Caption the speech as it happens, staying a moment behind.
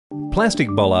Plastic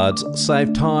bollards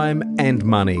save time and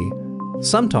money.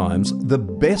 Sometimes the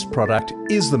best product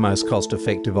is the most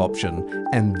cost-effective option,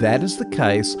 and that is the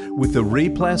case with the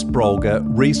Replas Brolga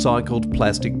recycled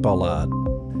plastic bollard.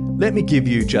 Let me give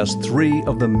you just 3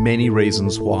 of the many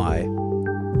reasons why.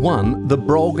 1. The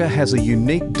Brolga has a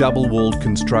unique double-walled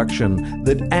construction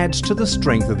that adds to the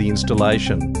strength of the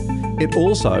installation. It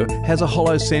also has a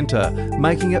hollow centre,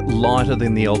 making it lighter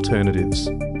than the alternatives.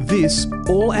 This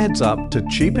all adds up to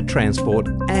cheaper transport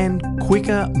and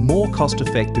quicker, more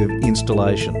cost-effective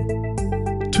installation.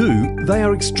 2. They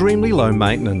are extremely low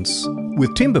maintenance.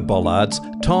 With timber bollards,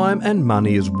 time and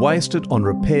money is wasted on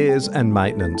repairs and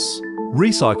maintenance.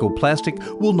 Recycled plastic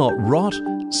will not rot,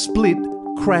 split,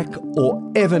 crack or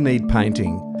ever need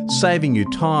painting, saving you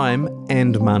time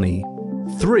and money.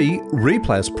 3.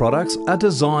 Replas products are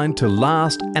designed to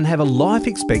last and have a life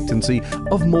expectancy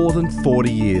of more than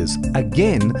 40 years,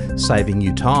 again saving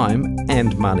you time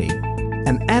and money.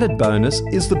 An added bonus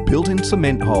is the built-in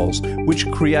cement holes, which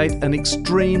create an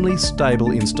extremely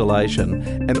stable installation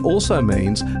and also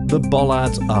means the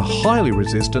bollards are highly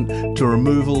resistant to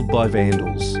removal by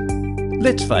vandals.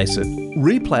 Let's face it,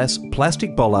 Replas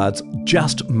plastic bollards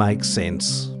just make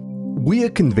sense. We are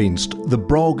convinced the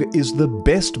Brolga is the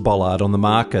best bollard on the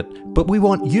market, but we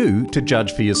want you to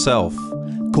judge for yourself.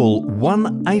 Call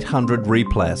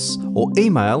 1-800-REPLAS or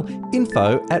email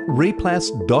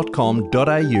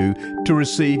info@replas.com.au to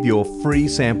receive your free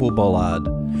sample bollard.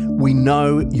 We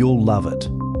know you'll love it.